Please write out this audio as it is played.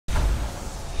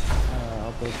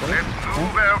Let's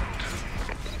move out.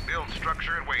 Build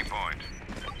structure and waypoint.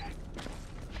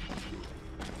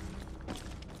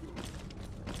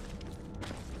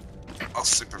 I'll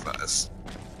supervise.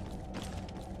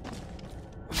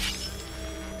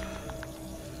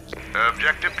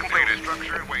 Objective completed.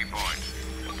 Structure and waypoint.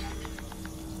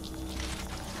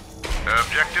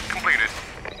 Objective completed.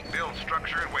 Build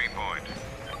structure and waypoint.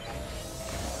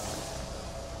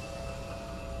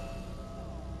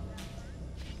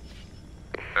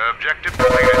 Objective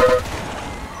completed.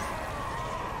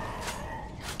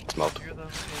 Smoked. Hear them in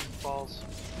falls.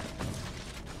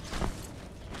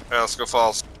 Yeah, let's go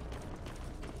falls.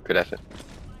 Good effort.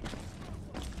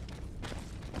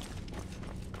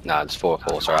 Nah, it's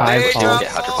 4-4, sorry. They I'll drop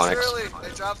get falls hydroponics. early.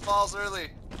 They drop falls early.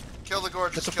 Kill the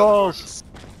gorges. Get the kill falls. gorges.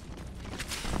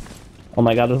 Oh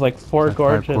my god, there's like 4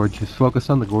 gorges. Focus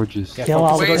on the gorges. Yeah, Kill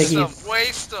all the Waste them. piggies.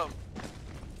 Waste them.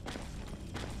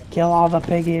 Kill all the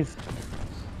piggies.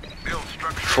 Build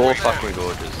structure. 4 fucking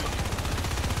gorges.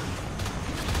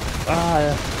 Ah,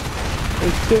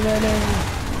 there's too many.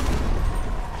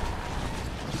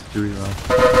 Just 3 left.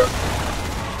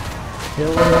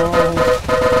 Kill them all.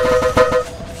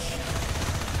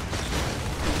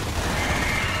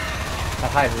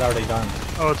 That hive is already done.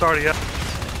 Oh, it's already up.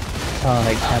 Oh,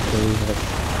 I can't believe it.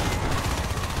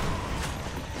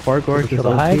 4 gorges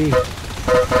alive.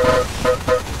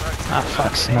 Ah,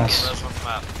 fuck sakes. That's on the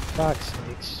map. Fuck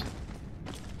sakes.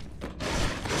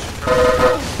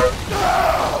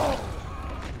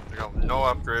 They got no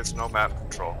upgrades, no map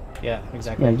control. Yeah,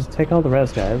 exactly. Yeah, just take all the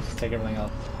res, guys. Take everything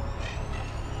out.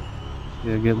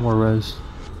 Yeah, get more res.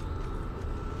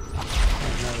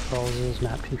 Another falls is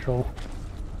map control.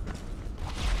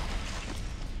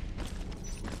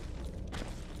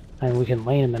 And we can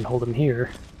lane them and hold them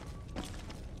here.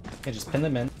 Okay, just pin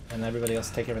them in, and everybody else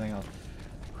take everything out.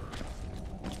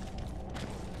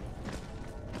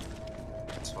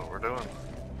 That's what we're doing.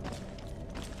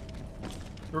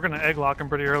 We're gonna egg lock him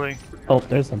pretty early. Oh,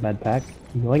 there's a med pack.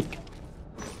 Yoink.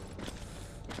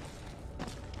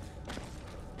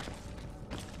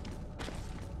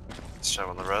 Let's shove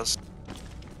on the res.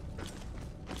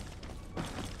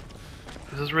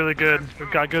 This is really good.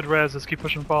 We've got good res. Let's keep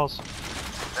pushing falls.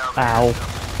 Ow.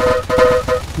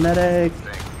 Medic.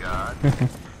 Thank God.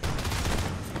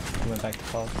 We went back to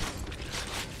fall.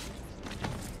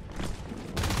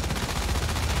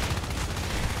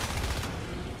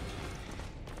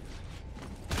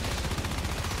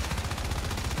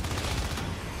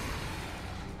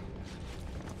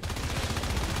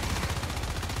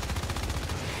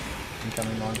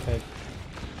 Incoming long pig.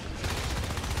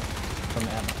 From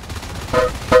ammo.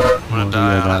 I'm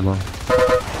gonna die on it.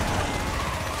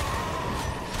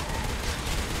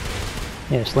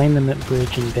 Yeah, just lane them at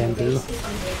bridge and bamboo.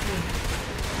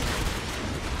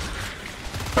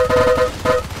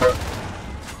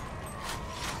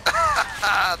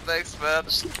 Thanks, man.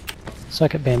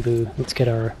 Suck at bamboo. Let's get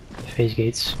our phase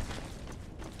gates.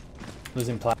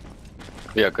 Losing plat.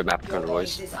 Yeah, good map control,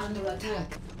 boys. Is under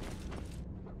attack.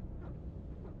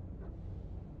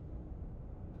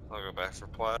 I'll go back for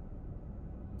plat.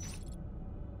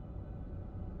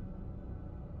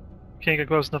 Can't get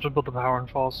close enough to build the power in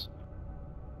falls.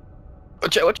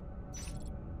 Watch out, watch.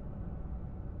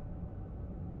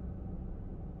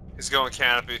 He's going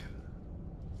canopy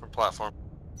from platform.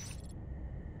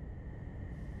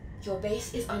 Your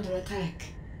base is under attack.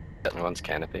 One's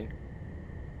canopy.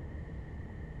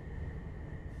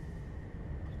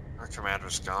 Our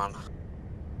commander's gone.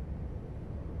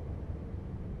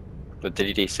 But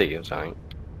did he DC or something?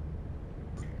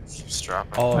 Keeps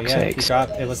dropping. Oh Fuck's yeah, he sakes.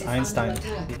 dropped. It was Einstein.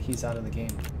 He's out of the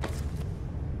game.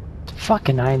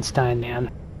 Fucking Einstein, man.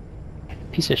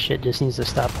 Piece of shit just needs to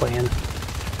stop playing.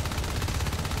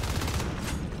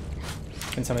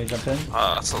 Can somebody jump in?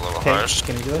 That's a little Okay, harsh.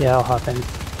 can you do it? Yeah, I'll hop in.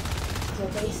 Your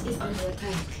base is under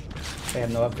attack. They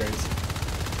have no upgrades.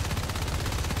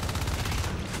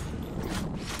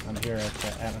 I'm here at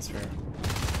the atmosphere.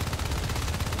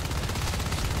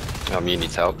 You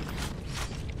needs help.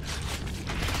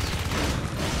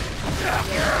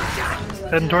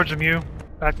 Heading towards him, you.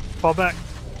 Back, fall back.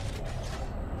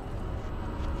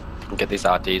 Get these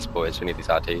RTs, boys. We need these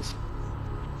RTs.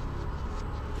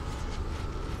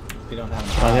 We don't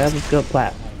have Oh, an yeah, obs. let's go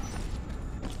plat.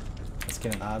 Let's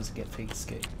get an obs and get fake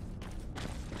escape.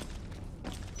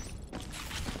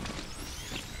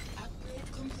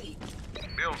 Upgrade complete.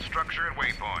 Build structure and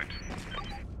waypoint.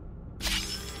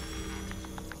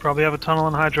 Probably have a tunnel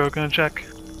in hydro. Gonna check.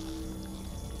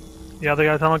 Yeah, they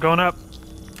got a tunnel going up.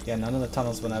 Yeah, none of the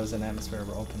tunnels when I was in atmosphere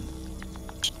were open.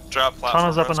 Drop platform.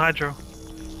 Tunnel's up res. in hydro.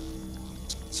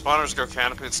 Spawners go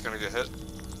canopy, it's gonna get hit.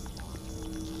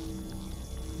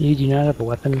 You do not have a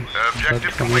weapon.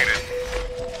 Objective completed.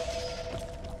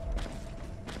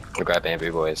 We'll grab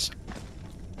Bamboo, boys.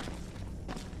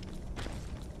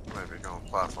 Maybe go on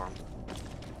platform.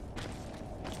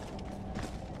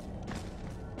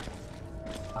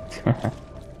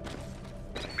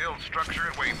 Build structure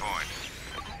at waypoint.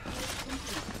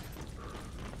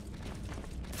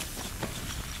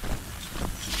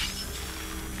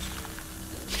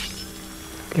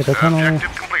 Get a tunnel.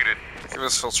 Objective completed. Give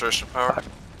us filtration power.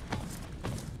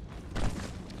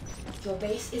 Your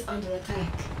base is under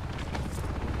attack.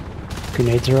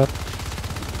 Grenades are up.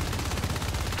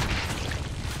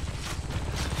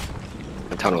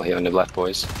 A tunnel here on the left,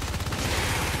 boys. Your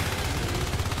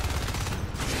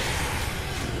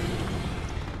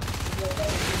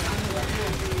base is under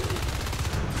attack.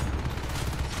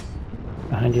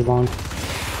 Behind you, long.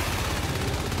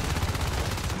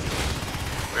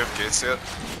 We have gates yet?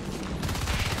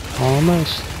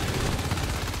 Almost.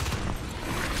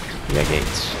 We got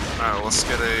gates. Alright, let's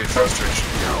get a filtration.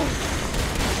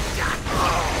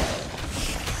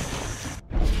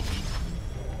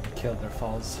 Killed their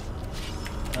falls.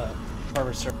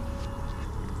 Harvester.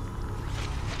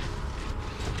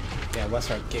 Yeah,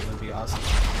 Westart Gate would be awesome.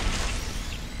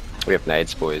 We have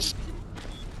nades, boys.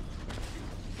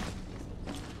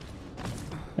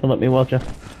 Let me watch you.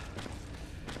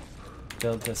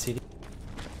 Build the CD.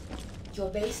 Your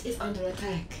base is under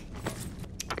attack.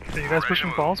 Are you guys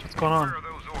pushing balls? What's going on? Where are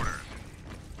those orders?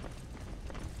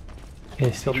 Okay,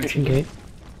 filtration gate.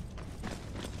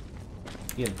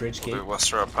 You have bridge gate. We'll do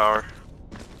Western power.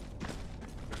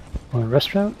 Want a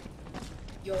restaurant?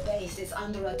 Your base is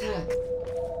under attack.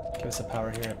 Give us a power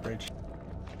here at bridge.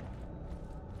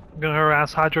 I'm gonna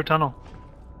harass Hydro Tunnel.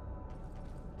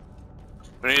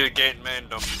 We need a gate main,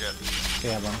 don't forget. We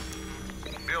have one.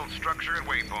 Build structure at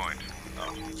waypoint.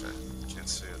 Oh, okay. Can't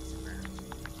see it from here.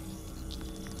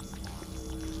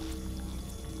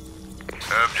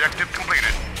 Objective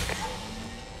completed.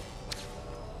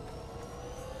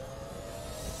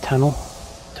 Tunnel.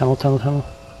 Tunnel.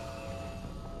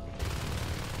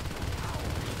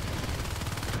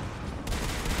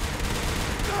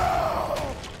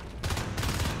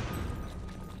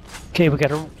 Okay, we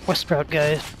got a west route,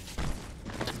 guys.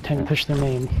 Time to push their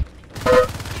main.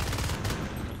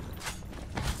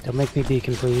 Don't make me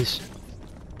beacon, please.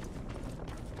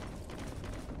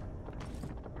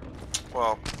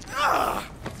 Well, I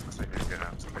think you're gonna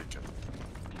have to make it.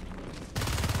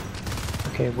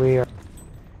 Okay, we are.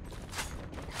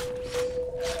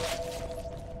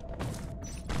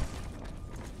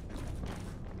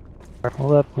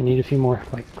 Hold up, we need a few more,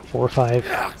 like 4 or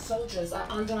 5. Soldiers are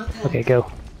under attack. Okay, go.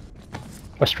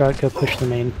 West route, go push the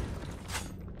main.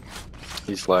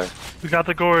 He's low. We got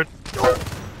the gourd. Your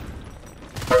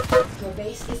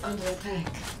base is under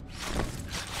attack.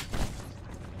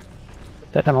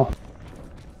 That tunnel.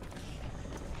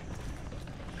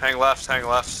 Hang left.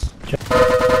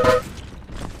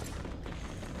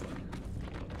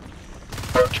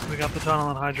 We got the tunnel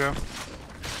on Hydro.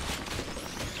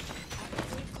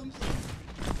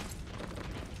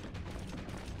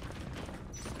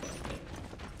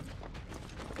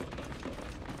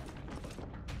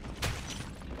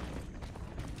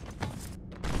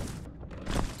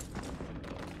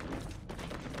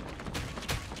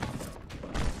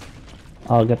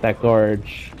 I'll get that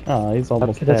gorge. Oh, he's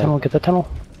almost Get the dead. tunnel, get the tunnel.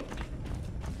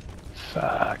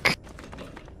 Fuck.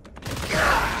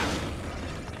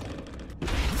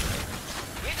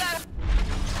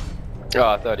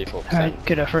 Ah, 34%. Alright,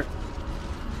 good effort.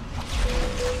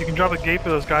 You can drop a gate for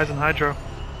those guys in Hydro.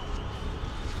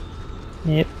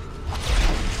 Yep.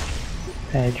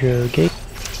 Hydro gate.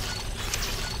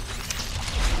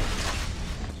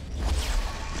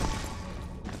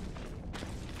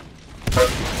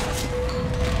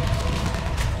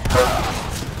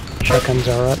 Shotguns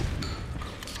are up.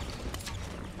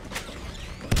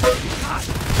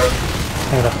 I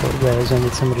got a full res, I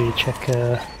need somebody to check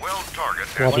Well, target.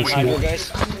 Bloody has smoke.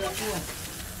 Base under attack.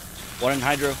 One in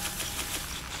hydro.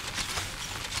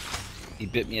 He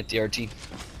bit me at the RT.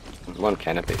 One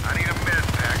canopy. I need a med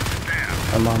pack to stand.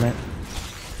 I'm on it.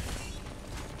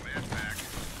 Med pack.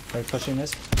 Are we pushing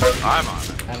this? I'm on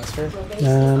it. Atmosphere? Your base is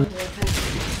under attack.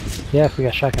 Yeah, if we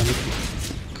got shotgun.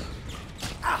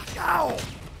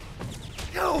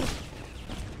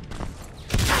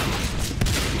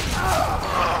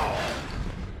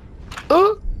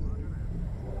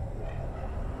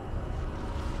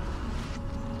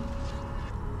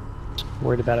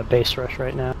 Worried about a base rush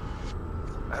right now.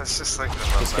 I was just thinking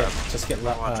about Just that. get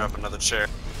I want to drop another chair.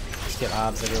 just get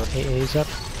obs everywhere. AA's up.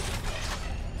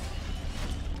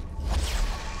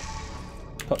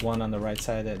 put one on the right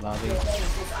side at lobby. Your base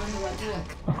is under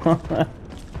attack.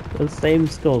 The same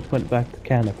scope went back to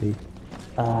canopy.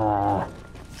 Ah.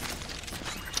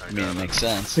 I mean, it makes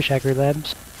sense. Fish Agri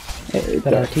Labs. It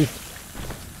That does. RT.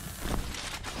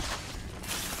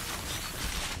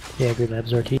 The Agri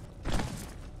Labs RT. Your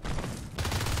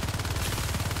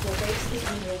base is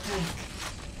under attack.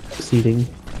 Seating.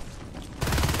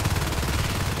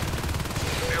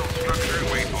 Build structure and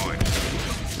waypoint.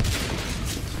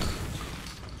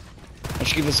 Why don't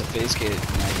you give us a phase gate?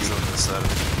 He's on this side.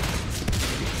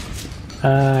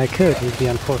 I could. We'd be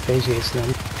on 4 phase gates then.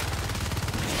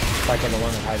 Like on the one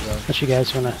at Hydro. Unless you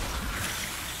guys wanna.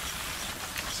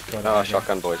 Just go to Oh, Hydro.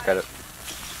 shotgun, boys, get it.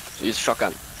 Use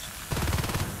shotgun.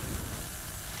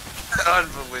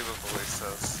 Unbelievably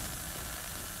sus.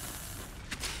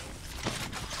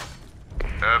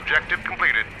 Objective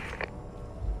completed.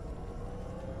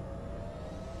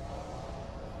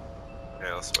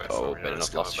 Yeah, let's wait. Oh, for better him. not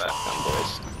Let's lost go back. shotgun,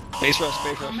 boys. Base rush,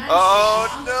 base rush. Oh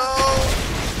no!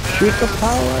 Shoot the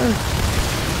power!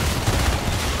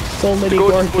 So many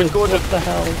Gorges, gorges, gorges. what the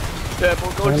hell?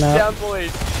 Careful, gorges out. down,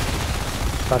 boys.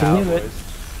 Fucking knew it.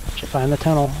 Should find the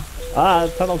tunnel. Ah,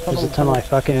 tunnel, There's tunnel, a tunnel. I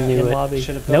fucking knew in it. lobby.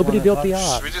 Should've built Nobody one at built lobby. the Should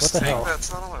we odds. What just the take hell? that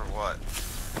tunnel or what?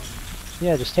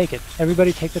 Yeah, just take it.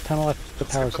 Everybody take the tunnel after the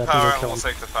Take power's the up power and and go kill we'll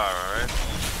them. take the power, alright?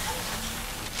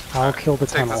 I'll kill the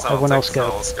Take tunnel. the tunnel, Everyone take else the go.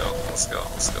 tunnel. Let's go, let's go,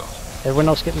 let's go. Everyone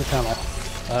else get in the tunnel.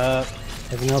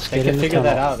 Everyone else They get can in the figure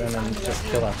tunnel. that out and then just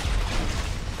kill us.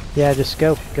 Yeah, just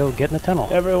go. Go, get in the tunnel.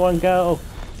 Everyone go!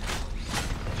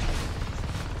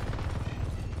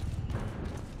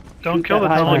 Don't Shoot kill the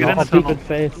that tunnel, high get in I'll the keep tunnel. it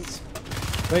face.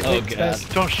 Wait, Oh, wait, God. guys.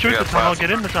 Don't shoot Yeah, the tunnel, plasma.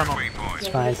 get in the tunnel. Waypoint. It's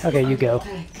fine. Okay, you go.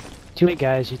 Attack. Too late,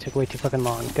 guys. You took way too fucking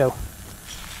long. Go.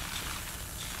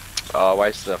 Oh,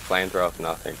 waste the flamethrower for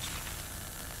nothing.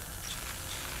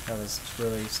 That was a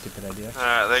really stupid idea.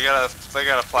 Alright, they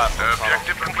got a platform tunnel.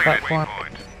 Objective completed. Platform.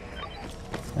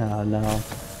 Waypoint. Oh no.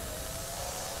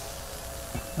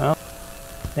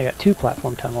 They got 2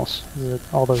 platform tunnels.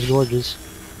 All those gorges.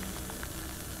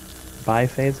 Buy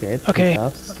phase gates. Okay.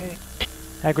 Us. Okay.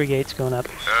 Aggregates going up.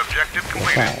 Objective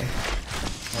completed. Okay.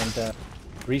 And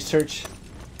research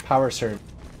power surge.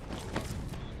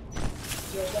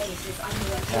 Your base is under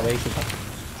That way attack. you can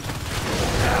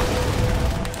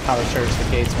power surge the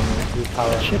gates when we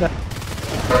power. Shit up.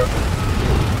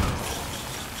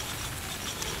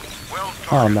 Well Oh,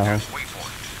 targeted. no. Waypoint.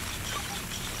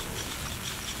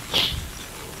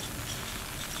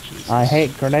 I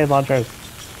hate grenade launchers.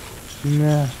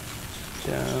 Nah.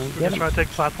 Don't We're get gonna 'em. try to take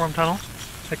platform tunnel.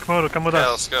 Hey, Komodo, come with Yeah,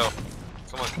 us. let's go.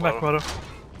 Come on, Come back, Komodo.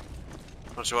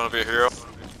 Komodo. Don't you want to be a hero?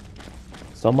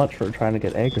 So much for trying to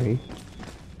get angry.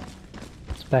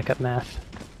 Let's back up math.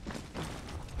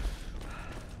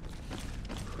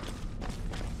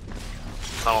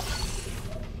 Tunnel.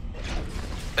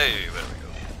 Hey, there we go.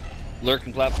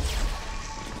 Lurking platform.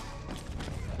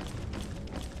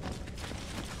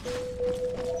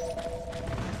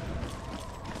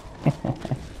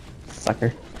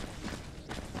 Sucker.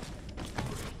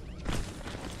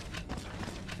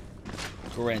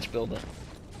 Go ranch build it.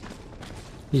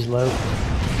 He's low.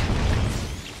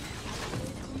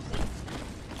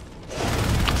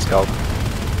 Let's go.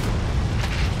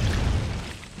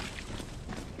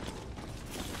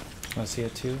 Want to see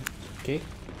it too? Okay.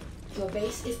 Your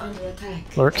base is under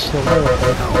attack. Lurk's still low.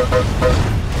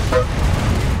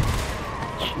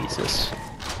 Jesus.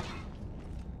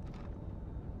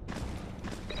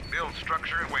 Build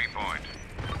structure and waypoint.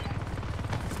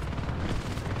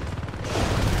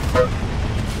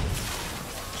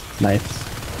 Nice.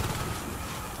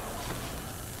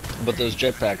 But those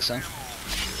jetpacks, huh?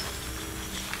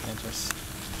 And just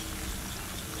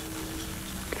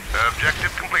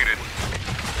Objective completed.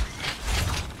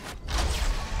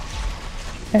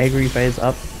 Angry phase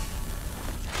up.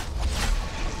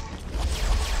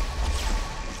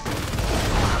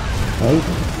 Oh.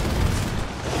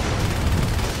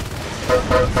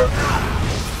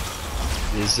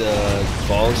 Is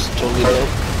balls totally built?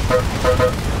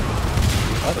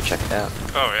 Go check it out.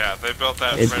 Oh yeah, they built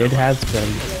that. It right has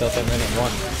been. built at minute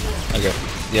 1. Okay.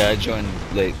 Yeah, I joined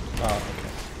late. Oh,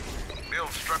 okay. Build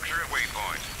structure and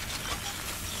waypoint.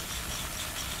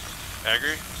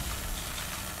 Angry?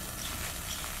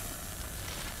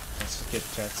 Let's just get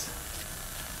jets.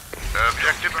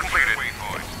 Objective completed.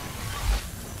 Waypoint.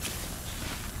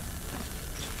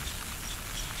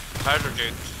 Hydro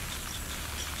gate.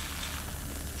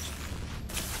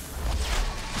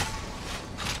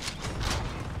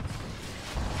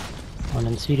 One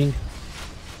in seating.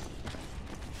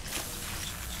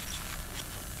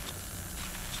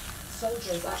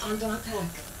 Soldiers are under attack.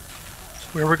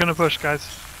 Where we're gonna push, guys.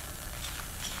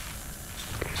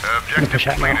 gonna push Objective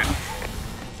out now. completed.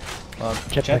 Well,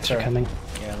 Jetpacks are coming.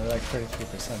 Yeah, they're like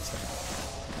 33%. So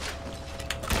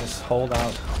just hold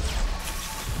out.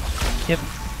 Yep.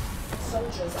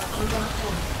 Soldiers are under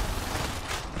attack.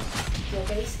 Your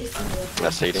base is under attack.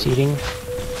 That's seating. Seating.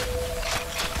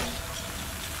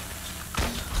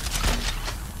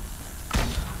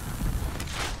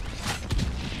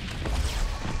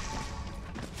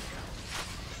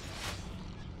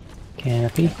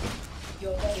 Canopy.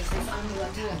 Your base is under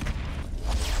attack.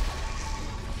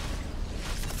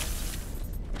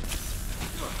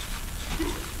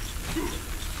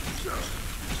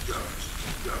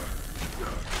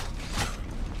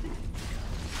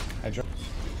 Hydro.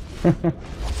 Your base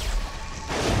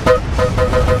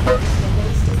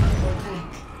is under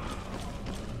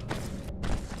attack.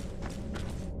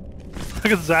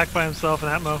 Look at Zach by himself in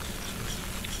Atmo.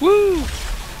 Woo!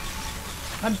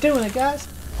 I'm doing it, guys.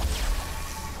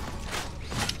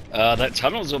 That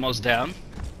tunnel's almost down.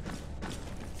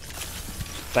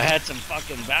 If I had some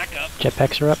fucking backup.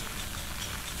 Jetpacks are up.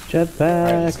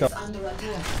 Alright, let's Jetpack. go. Is under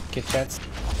attack. Get jets.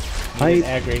 Hive. Need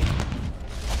agri.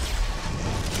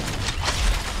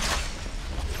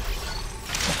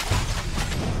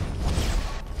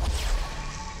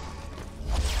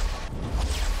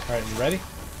 Alright, you ready?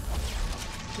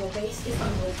 Your base is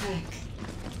under attack.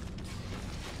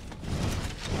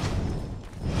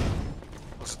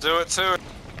 Let's do it too.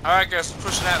 Alright guys, we're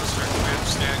pushing atmosphere. We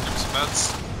understand, give me some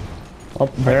meds. Oh,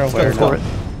 they're Let's go, aware let's go. now.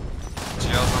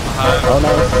 GL's on the hive. Oh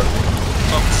no.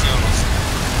 Focus the Onos.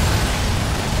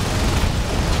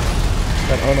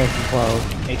 That Onos is low.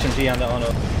 HMG on the Ono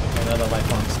and other life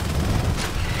forms.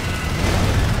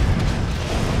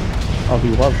 Oh, he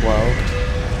was low.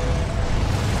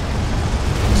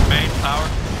 It's main power.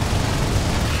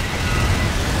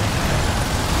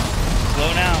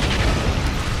 Slow now.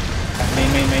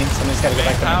 Main. Somebody's gotta go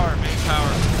back Main to power, main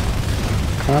power.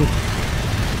 Come on.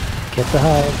 Get the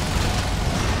hive.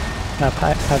 No,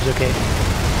 hive's okay.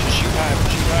 Just shoot high,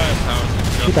 shoot high. Power's good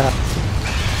to Shoot go. the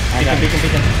hive.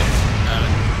 Beacon. Got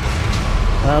it.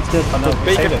 Oh, that's good. Oh no,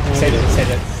 Beacon. save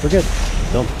it. We're good.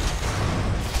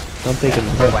 Don't think it's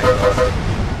good.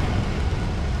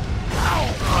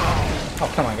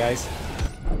 Oh, come on, guys.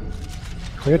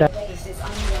 Cleared out. Base is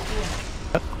under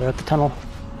attack. Clear out the tunnel.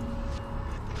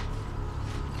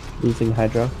 Losing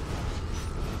Hydro.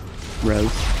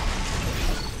 Rose.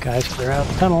 Guys, clear out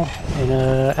the tunnel in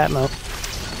Atmo.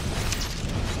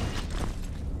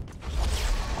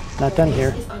 Not done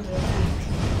here. Is under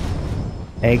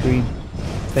attack. Agri.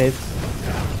 Space.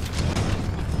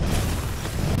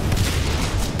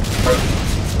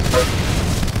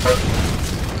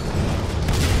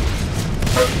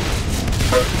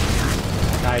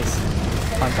 Nice.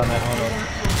 Punt on that Ono.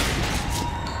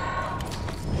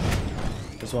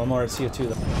 There's one more CO2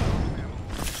 though.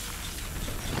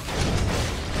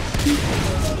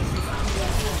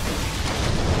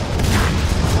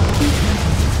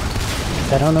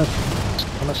 That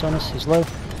Onos, he's low.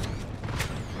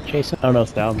 Jason.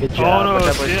 Onos down. Good Oh job. no,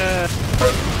 What's up, yeah.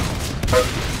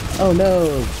 Oh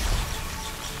no.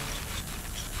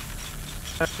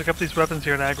 Pick up these weapons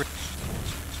here in Agri.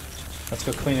 Let's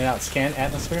go clean it out. Scan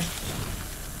atmosphere.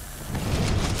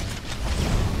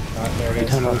 Alright, there it is.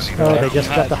 Tunnels. Oh, they just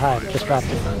got the hive. Just dropped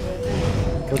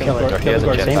it. Go kill it. He has a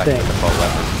Gorges. Same jetpack thing. with the full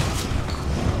weapon.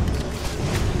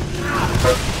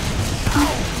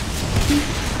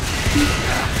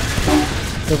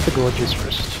 Go for the gorges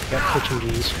first. Got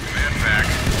HMGs.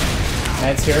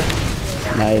 Ned's here.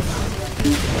 Nice.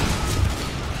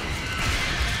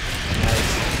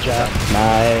 Good job.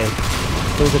 Nice.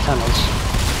 Through the tunnels.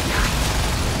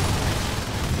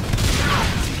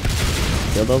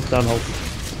 Kill those tunnels.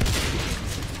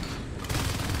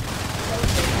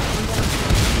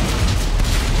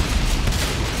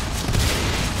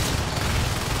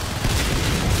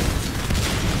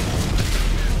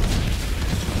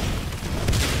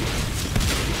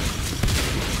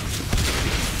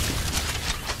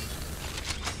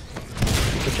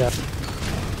 Good job.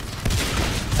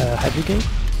 Hydro gate?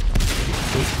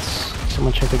 Gates.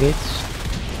 Someone check the gates.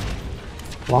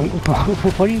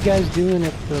 What are you guys doing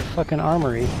at the fucking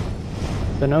armory?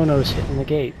 The no-no's hitting the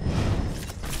gate.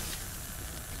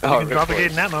 You Oh, can drop a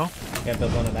gate in Atmo. Yeah,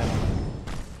 build one of that one.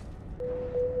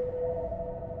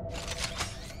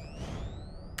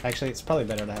 Actually, it's probably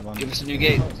better to have one Give us a new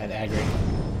gate. at Agri.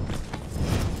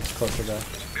 It's closer to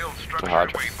Build structure Hard.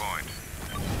 at waypoint.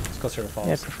 it's closer to falls.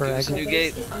 Yeah, I prefer Give us a agri. new Your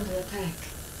base gate. is under attack.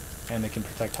 And they can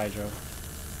protect Hydro.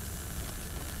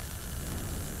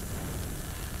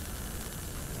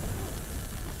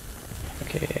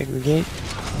 Okay, aggregate.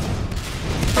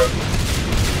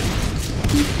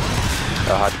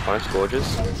 hydroponics, gorges.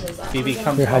 Soldiers are BB, under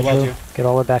come. Your I'll weld hydro. you. Get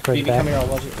all the back rows BB, back. come here. I'll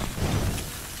weld you. Med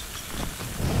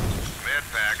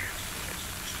pack.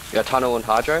 You got tunnel and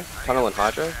hydro? Tunnel and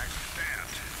hydro?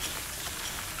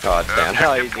 Oh, it's down.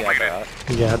 How easy I got.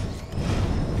 Good job.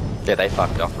 Yeah, they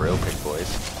fucked off real quick,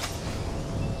 boys.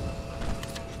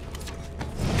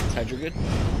 Hydro good?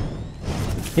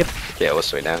 Yeah, we're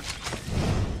sweet now.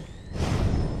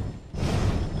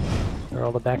 Or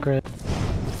all the back rows.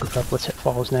 Group up. Let's hit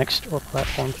falls next, or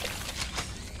platform.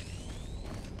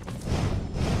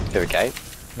 Here we go.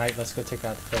 Knight, let's go take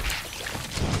out the fish.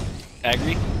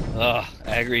 Agri? Ugh,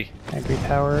 agri. Agri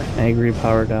power. Angry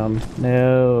power down.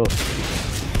 No.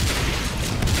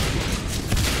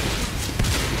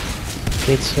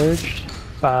 Gate surged.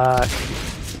 Fuck.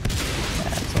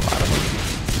 That's a lot of them.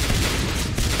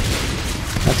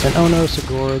 That's an Onos, a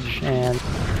gorge, and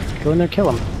go in there, kill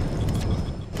him.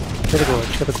 Kill the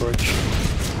gorge, kill the gorge.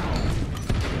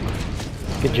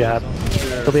 Good job.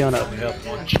 Kill the Onos.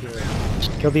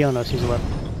 Kill the Onos, he's left.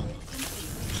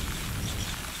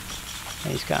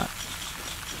 Yeah, he's got.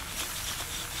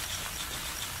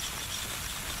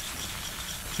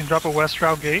 You can drop a west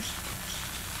route gate.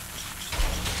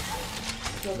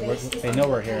 Your base is They know under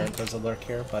we're here. attack. There's a lurk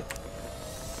here, but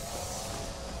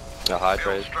No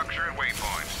hydro. Build structure and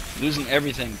waypoints. Losing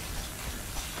everything.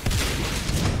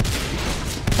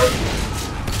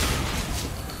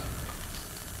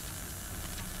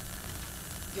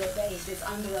 Your base is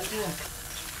under attack.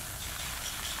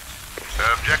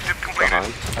 Objective completed.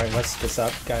 Behind. alright, let's this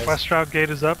up, guys. West route gate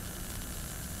is up.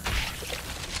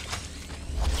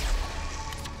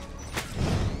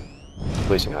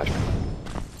 Losing hydro.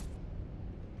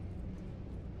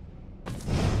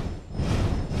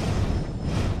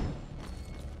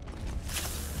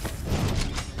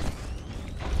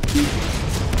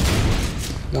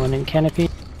 One in canopy.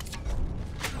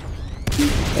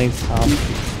 Thanks, Tom.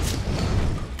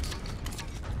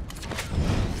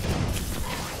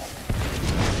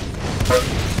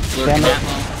 Lurking Damn it.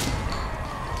 ammo.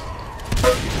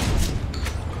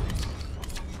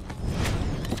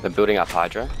 They're building up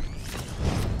hydro.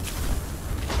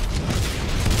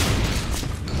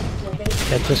 Your base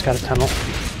That just got a tunnel.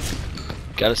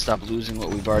 Gotta stop losing what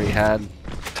we've already had.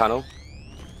 Tunnel.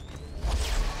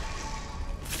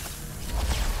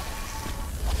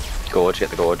 Gorge, get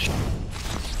the gorge.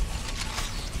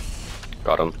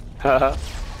 Got him.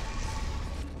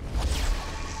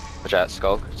 Watch out,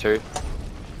 Skulk, 2.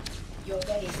 your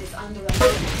base is under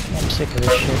attack. I'm sick of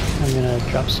this shit. I'm gonna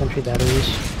drop sentry batteries.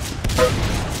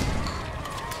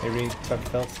 They took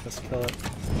filth. Let's kill it.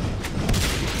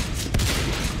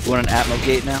 You want an atmo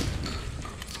gate now?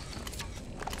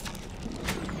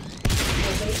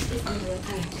 Your base is under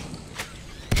attack.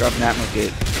 Drop an atmo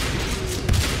gate.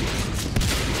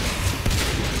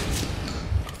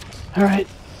 Alright.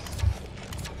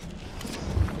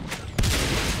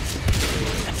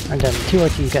 I'm done. 2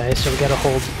 RT guys, so we gotta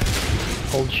hold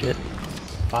shit.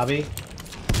 Bobby,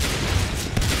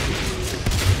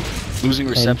 Losing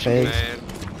reception. phase. Man,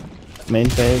 Main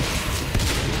phase.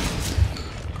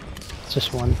 It's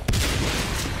just one.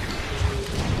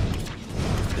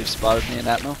 They've spotted me in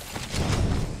atmo.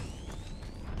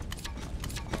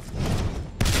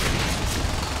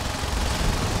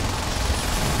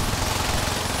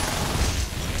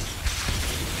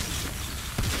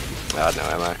 No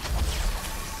ammo.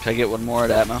 Can I get one more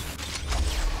at atmo?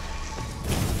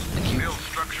 Build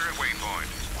structure and waypoint.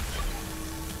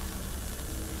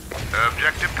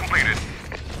 Objective completed.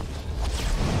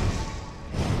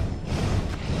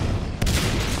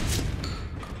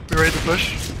 We ready to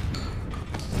push?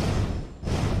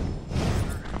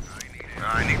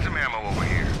 I need some ammo over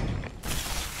here.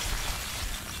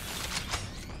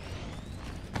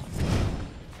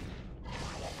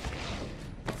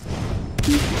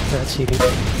 That's seating.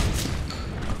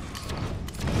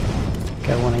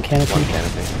 Got one in canopy. One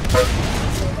canopy.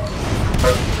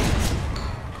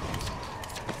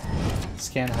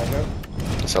 scan hydro.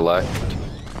 It's a low.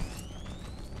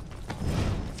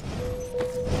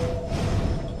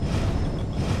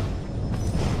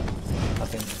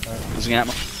 Nothing. Alright. Losing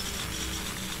atmo.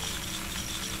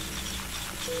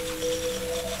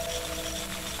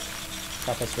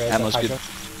 Top us res. Ammo's hydro. good.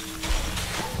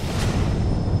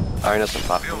 Onos and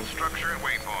platform. Build structure and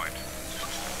waypoint.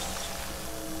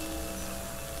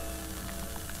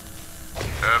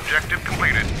 Objective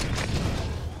completed.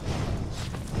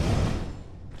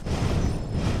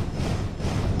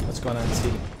 What's going on, C?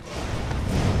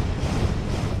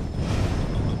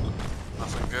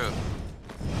 nothing good.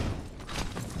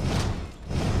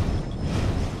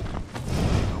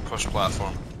 No push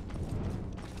platform.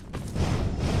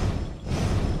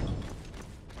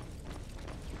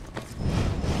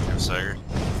 Sager.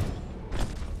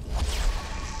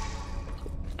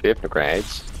 Do you have no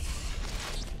grenades?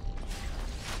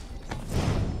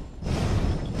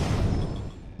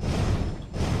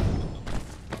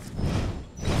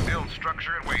 Build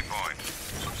structure and waypoint.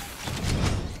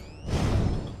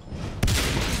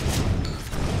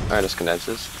 Alright, this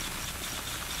condenses.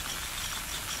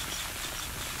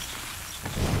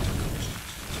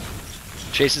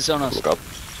 Chase this Onos. Look up.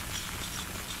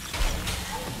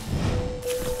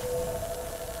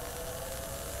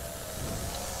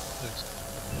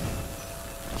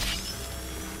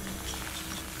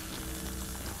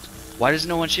 Why does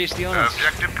no one chase the Onos?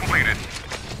 Objective completed.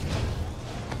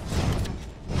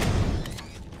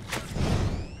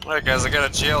 Alright guys, I got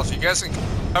a jail. If you guys can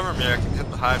cover me, I can hit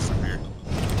the hive from here.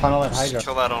 Tunnel and Just hydro.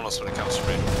 kill that Onos when it comes to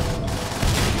me.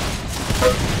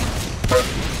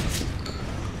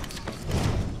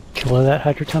 Kill that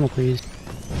hydro tunnel, please.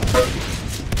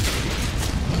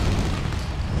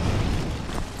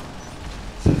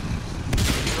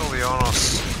 Kill the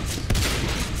Onos.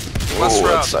 Less Oh,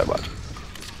 route. that's so much.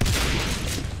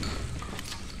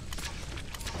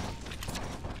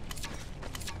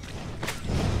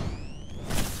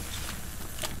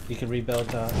 You can rebuild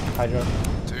hydro.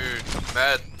 Dude,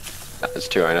 med. That's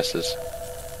 2 Onuses.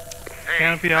 Hey,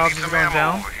 Canopy I House need is some going ammo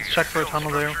down. over Let's here. check for a Build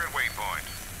tunnel there. structure and waypoint.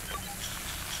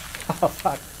 Oh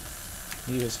fuck.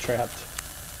 He was trapped.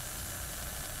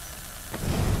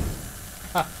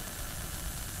 Ha.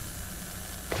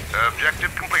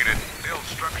 Objective completed. Build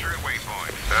structure and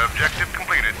waypoint. Objective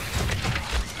completed.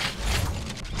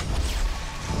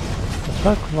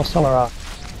 Fuck, lost all our off.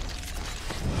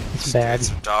 It's bad. It's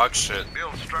some dog shit.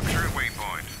 Build structure and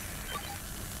waypoint.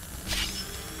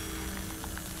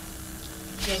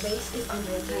 Your base is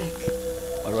under attack.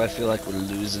 Why do I feel like we're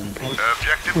losing?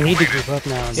 Objective We need to completed. group up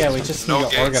now. Yeah, we just No need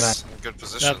to gates. organize. Good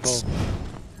positions. I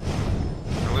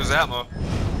lose ammo.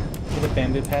 Get a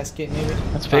bamboo pass gate maybe?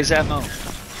 That's fine. Phase ammo. You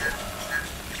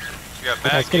got Let's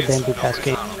bad get a gates. bamboo No, pass it's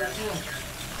gate. not.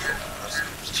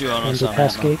 There's 2 Onos Bamboo on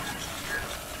pass ammo. gate.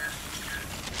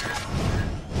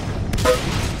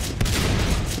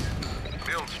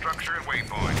 Build structure and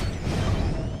waypoint.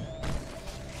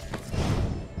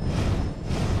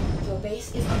 Your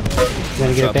base is under attack. You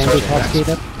wanna get a Drop bamboo something pass fast. gate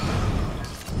up?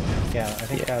 Yeah, I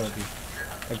think that would be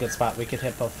a good spot. We could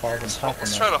hit both falls and top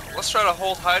Let's from try to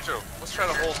hold hydro. Let's try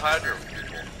to hold hydro.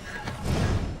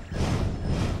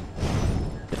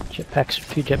 Jetpacks, a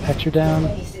few jetpacks are Your down.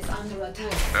 base is under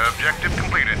attack. Objective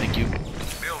completed. Thank you.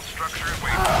 Build structure and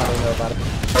waypoint. I don't know about it.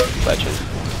 Legend.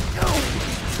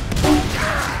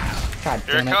 God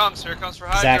Here damn it it. comes. Here it comes for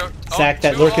hydro. Zach, Oh, Zach,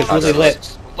 that 2 lurk is Onos. really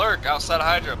lit. Lurk outside of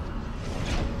hydro.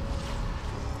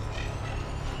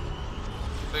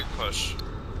 Big push.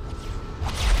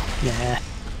 Nah.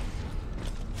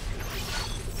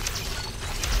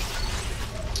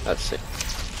 Let's see.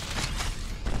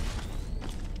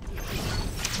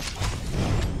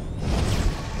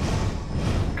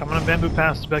 Coming on bamboo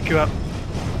pass to back you up. Is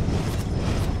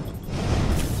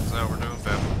that what we're doing?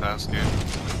 Bamboo pass gate.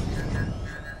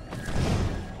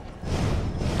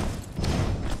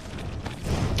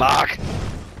 Fuck!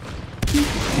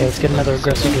 Okay, let's get another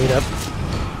aggressive gate up.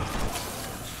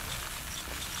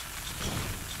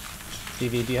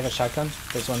 BB, do you have a shotgun?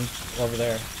 There's one over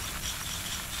there.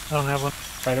 I don't have one.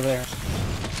 Right over there.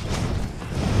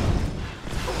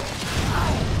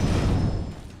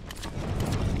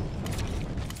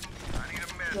 I need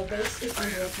a med Your base is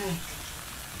under attack.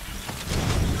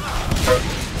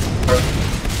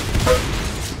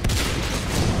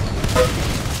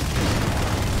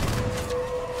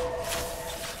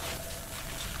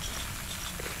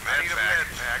 I need a med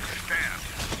pack stamp.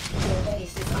 Your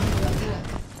base is under attack.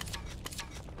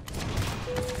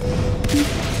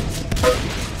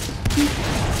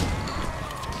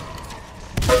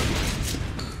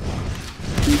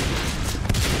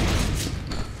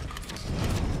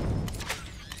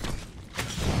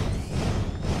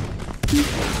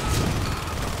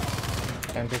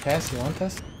 Bamboo pass, you want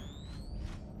this?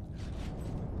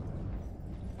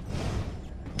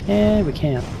 Yeah, we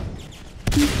can't.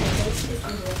 Your base is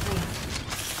under attack.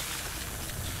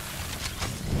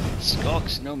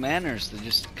 Skulks, no manners. They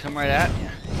just come right at you.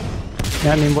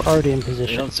 Yeah, I mean, we're already in They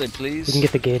position. don't say please. We can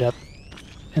get the gate up.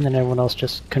 And then everyone else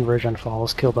just converge on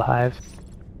falls, kill the hive.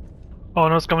 Oh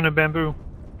no, it's coming to bamboo.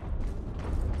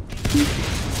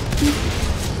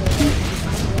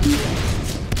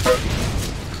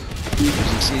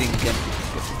 Succeeding again.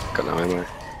 Got no ammo.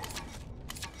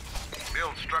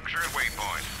 Build structure and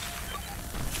waypoint.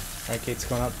 Alright, gate's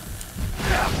going up.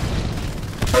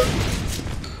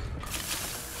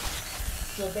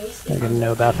 Your base They're is gonna under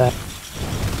know about that.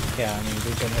 Yeah, I mean,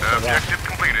 we've been hit for that. Objective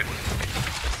completed.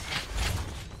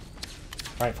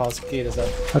 Alright, false gate is up.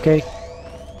 Okay.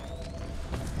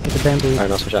 Get the bamboo. Alright,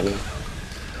 no switch at me.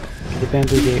 Get the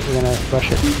bamboo gate. We're gonna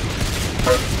rush it.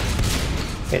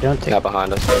 Okay, don't take. Yeah,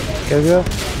 behind us. Go, go.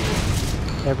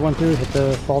 Everyone through. Hit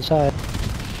the false high.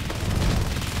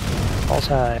 False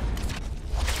high.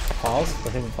 Falls?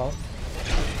 We're hitting falls?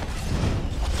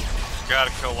 Gotta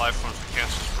kill life forms. We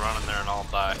can't just run in there and all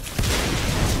die.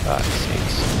 Ah,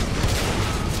 thanks.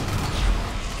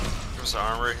 Give us the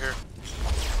armory here.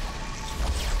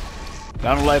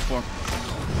 Down a life form.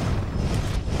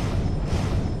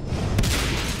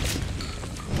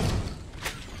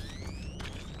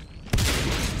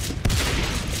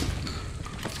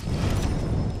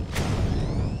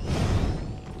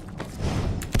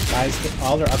 Guys,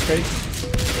 all their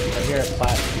upgrades are here at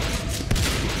plat.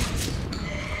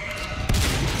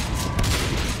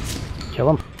 Kill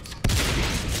him.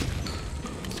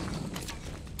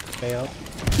 Fail.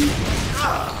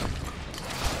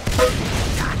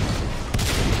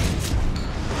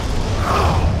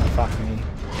 Fuck me.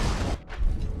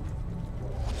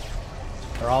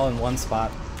 They're all in one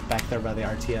spot, back there by the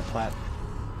RT at plat.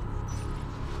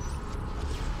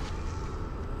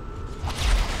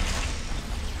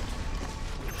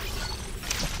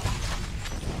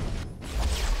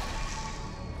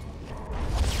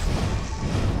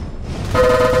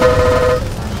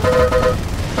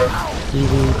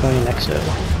 Even going exo.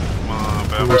 Come on,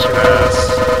 bamboo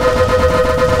pass.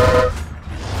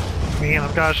 Man,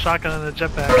 I've got a shotgun and a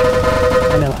jetpack.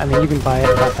 I know. I mean, you can buy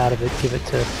it, hop out of it, give it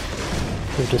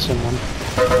to someone.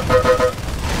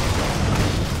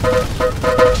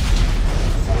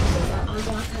 Sensors are under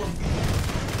attack.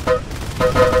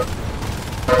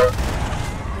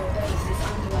 Your base is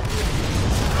under attack.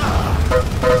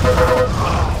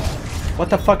 What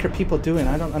the fuck are people doing?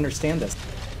 I don't understand this.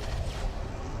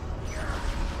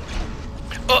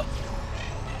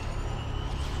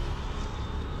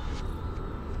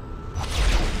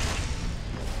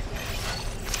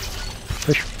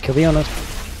 Push. Kill the Onos.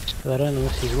 Kill that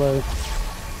Onos. He's low.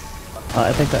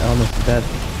 I think that Onos is dead.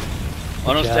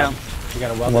 Onos job. down. You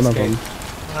got a well One of escape. them.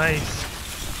 Nice.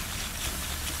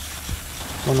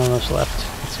 One Onos left.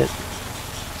 That's it.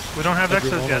 We don't have Every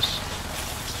exos yet.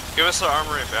 Onos. Give us the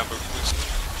armory and bamboo, please.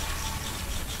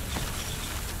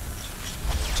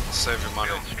 Save your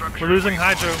money. We're losing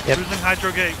hydro. Yep. Losing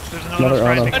hydro gate. There's an Another Onos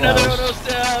grinding. Onos. Another Onos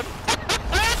down.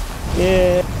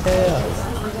 Yeah.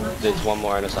 There's one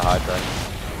more and it's a hydro.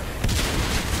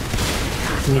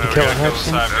 You need to We kill gotta kill this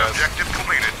Hexen. hive, guys. Objective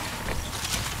completed.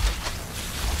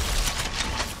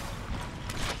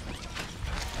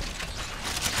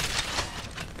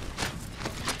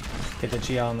 Get the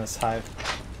GL on this hive.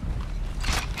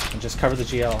 And just cover the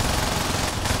GL.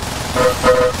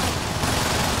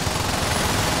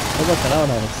 What about that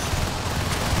Onos?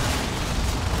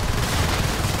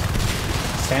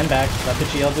 Stand back, let the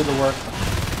GL do the work.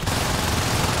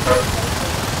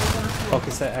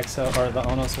 Focus the EXO or the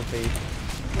Onos with the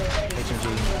HMG.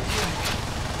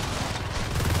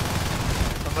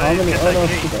 How Somebody many get that Onos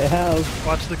gate. do they have?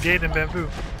 Watch the gate in bamboo.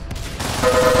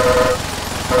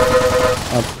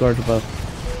 Up gorge above.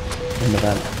 In the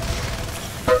vent.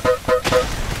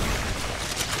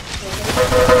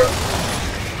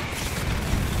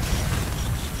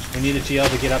 We need a GL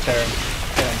to get up there and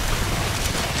get him.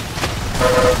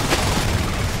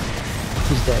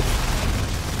 He's dead.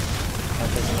 Oh,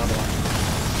 there's another one.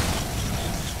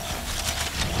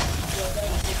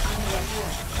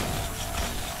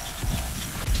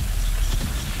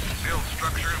 Build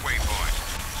structure and waypoint.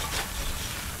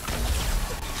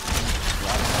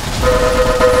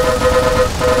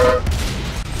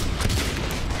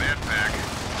 Med pack.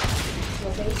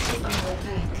 Your base is under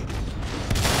attack.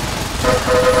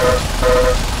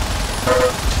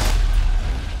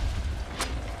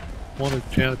 One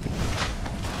canopy.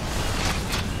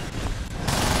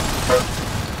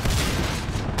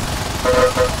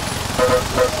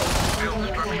 Build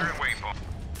structure and waypoint.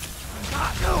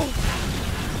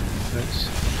 Nice.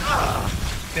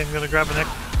 Okay, I'm gonna grab an exo.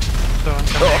 So I'm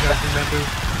coming to guys in bamboo.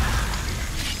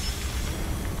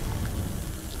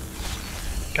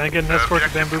 Can I get an escort to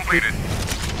Objective bamboo, please? completed.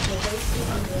 Your base is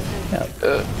under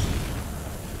attack.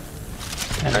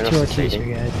 And I know two it's RTs taking.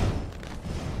 here, guys.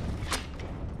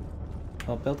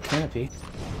 Well, build canopy.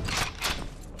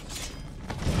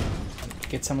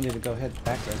 Get somebody to go hit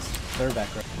back rows. Their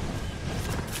back row.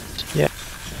 Yeah.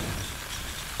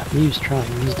 He's trying.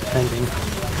 He's defending.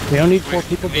 We don't need four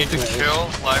people We need to building it. kill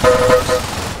life forms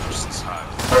versus hive.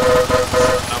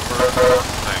 That's the number one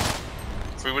thing.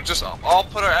 If we would just all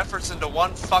put our efforts into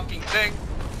one fucking thing,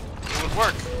 it would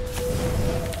work.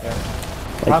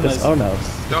 Like Problem this is- Onos.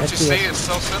 Don't you Actually, see? It's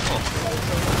so simple.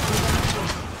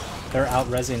 They're out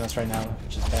rezzing us right now,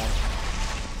 which is bad.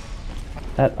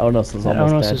 That Onos is That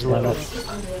almost Onos dead. is low. Base is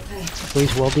under attack.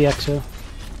 Please will the exo.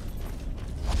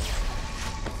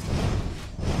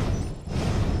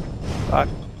 Fuck.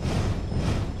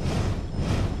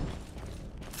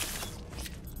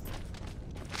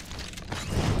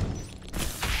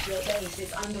 Your base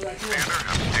is under attack. Commander,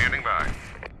 I'm standing by.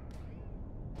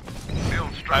 Build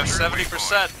I have structure and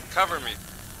waypoint. 70%. Cover me.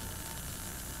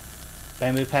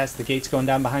 Bamboo pass, the gate's going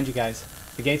down behind you guys.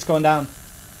 The gate's going down.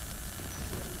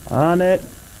 On it.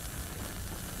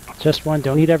 Just one.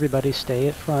 Don't need everybody. Stay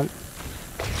at front.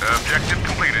 Objective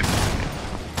completed.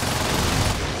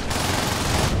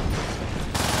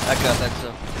 I got that,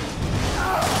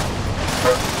 so.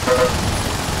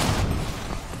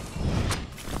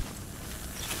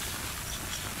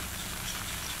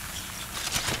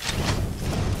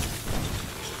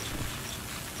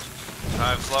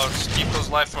 Alright, Flo, just keep those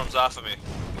life forms off of me.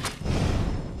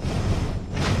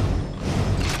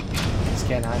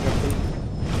 Scan hydro, please.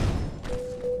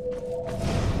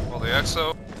 Well, the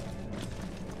exo.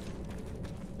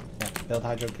 Yeah, build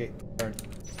hydro gate or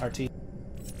RT.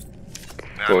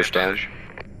 Now Gorge get down. push.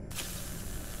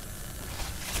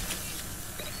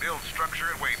 Build structure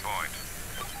and waypoint.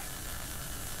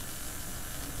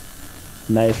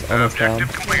 Nice. Onos down.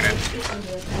 Objective completed. Base is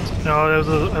under attack. No, that was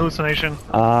a hallucination.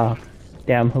 Ah,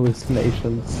 damn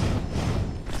hallucinations.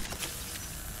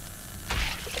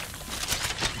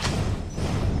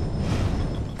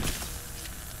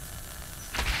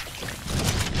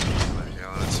 I'm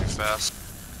yelling it too fast.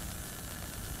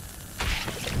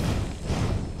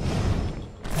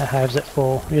 That hive's at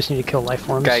full. We just need to kill life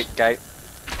forms. Gate.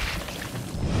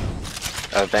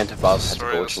 Vent above has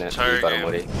Story of this fortunate. entire Bottom game.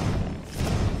 woody.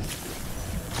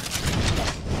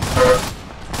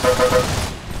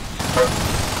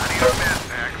 I need a med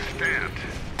pack stand.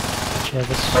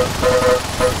 Chevis.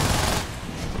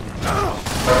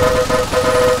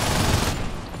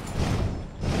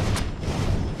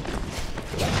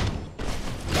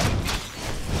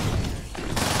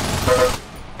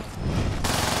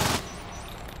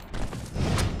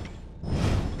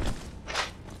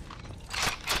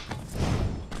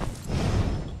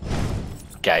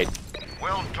 Gate.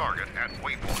 Well target at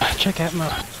waypoint. Check out Mo.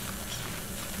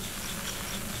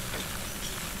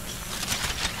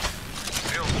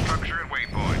 Build structure and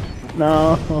waypoint.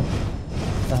 No.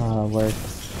 Ah, works.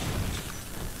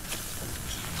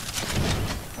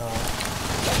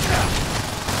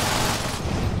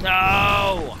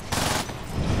 No!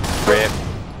 Rip.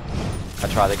 I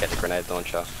tried to get the grenade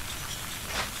launcher.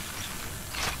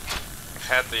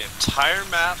 Had the entire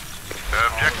map.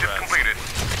 Objective All completed.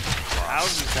 How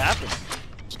does this happen?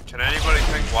 Can anybody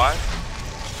think why?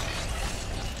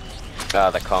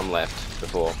 The comm left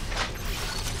before.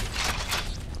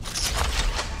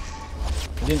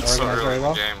 You didn't So organize early very in the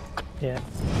well. game. Yeah.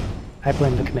 I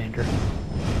blame the commander.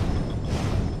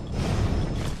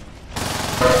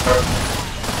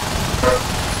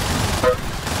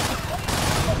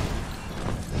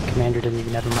 Commander didn't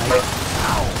even have a mic.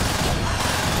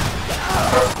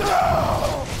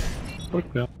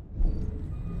 Fuck no.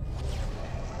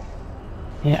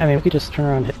 Yeah, I mean, we could just turn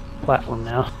around and hit the platform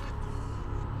now.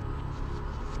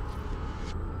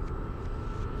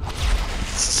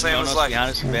 It's the same Onos as like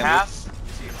behind us, Bamboo.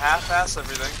 if you half-ass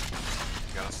everything,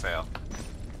 you're gonna fail.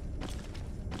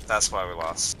 That's why we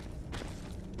lost.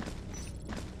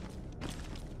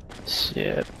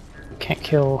 Shit. Can't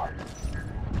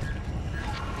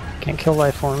kill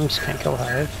life forms, can't kill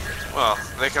hive. Well,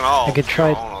 they can all I could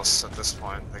try- almost at this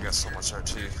point. They got so much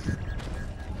RT.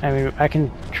 I mean, I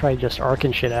can try just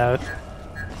arcing shit out.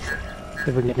 If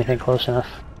we can get anything close enough.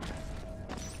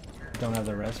 Don't have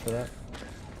the res for that.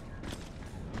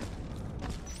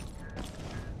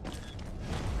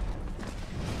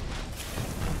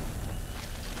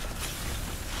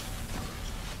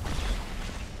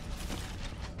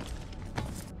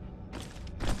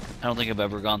 I don't think I've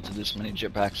ever gone through this many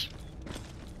jetpacks.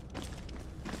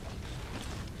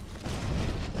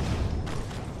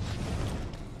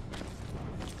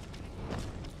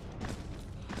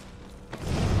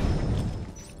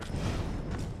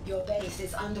 Your base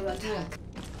is under attack.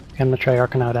 I'm gonna try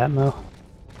arcing out Atmo.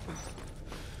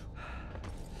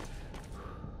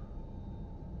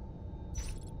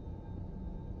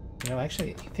 You know,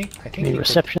 actually, I think Need you could,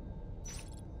 reception.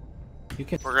 you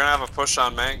could. We're gonna have a push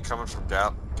on main coming from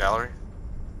gallery.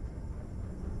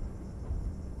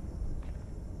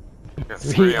 We got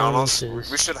Three three Onos.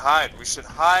 Onoses. We should hide. We should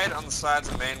hide on the sides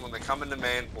of main. When they come into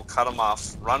main, we'll cut them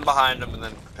off, run behind them, and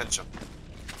then pinch them.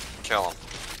 Kill them.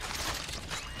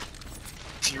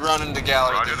 If you run into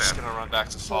gallery, Roger they're just that. gonna run back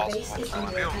to Your fault. base is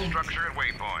under Build attack. structure and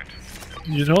waypoint.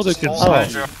 You know they can Hold Oh.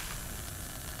 send Hydro.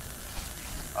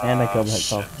 And they go back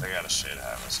Shit, off. they got a shit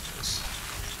atmospheres.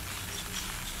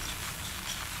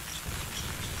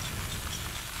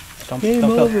 Don't Game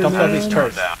build, over, don't build these man.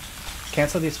 turrets. Down.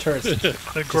 Cancel these turrets. They're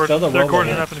build a they're robo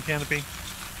gorging here. up in the canopy.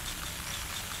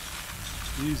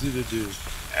 easy to do.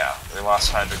 Yeah, we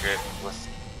lost Hydro Gate with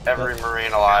every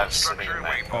Marine alive sitting in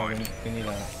that. Oh, we need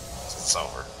a. It's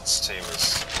over. This team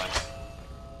is linked.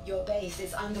 Your base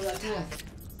is under attack.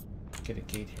 Get a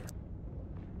gate here.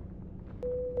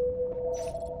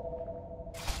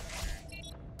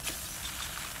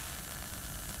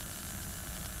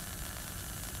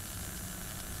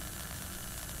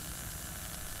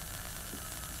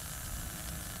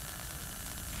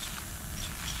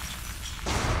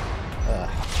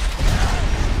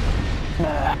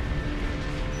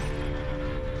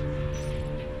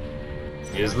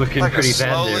 He was looking Like pretty a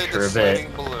bad slowly there for a bit.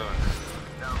 deflating balloon.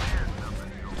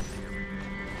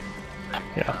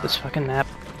 Get off this fucking map.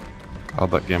 Oh,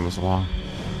 that game was long.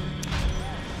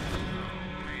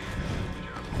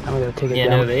 I'm gonna take it Yeah,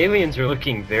 down. no, the aliens were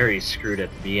looking very screwed at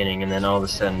the beginning, and then all of a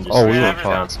sudden just Oh, we were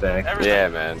everything. bounced back. Everything. Yeah,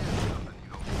 man.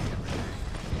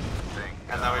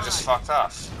 And then we just fucked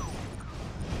off.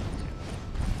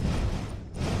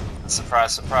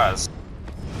 Surprise, surprise.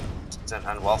 Didn't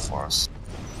end well for us.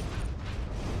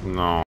 No.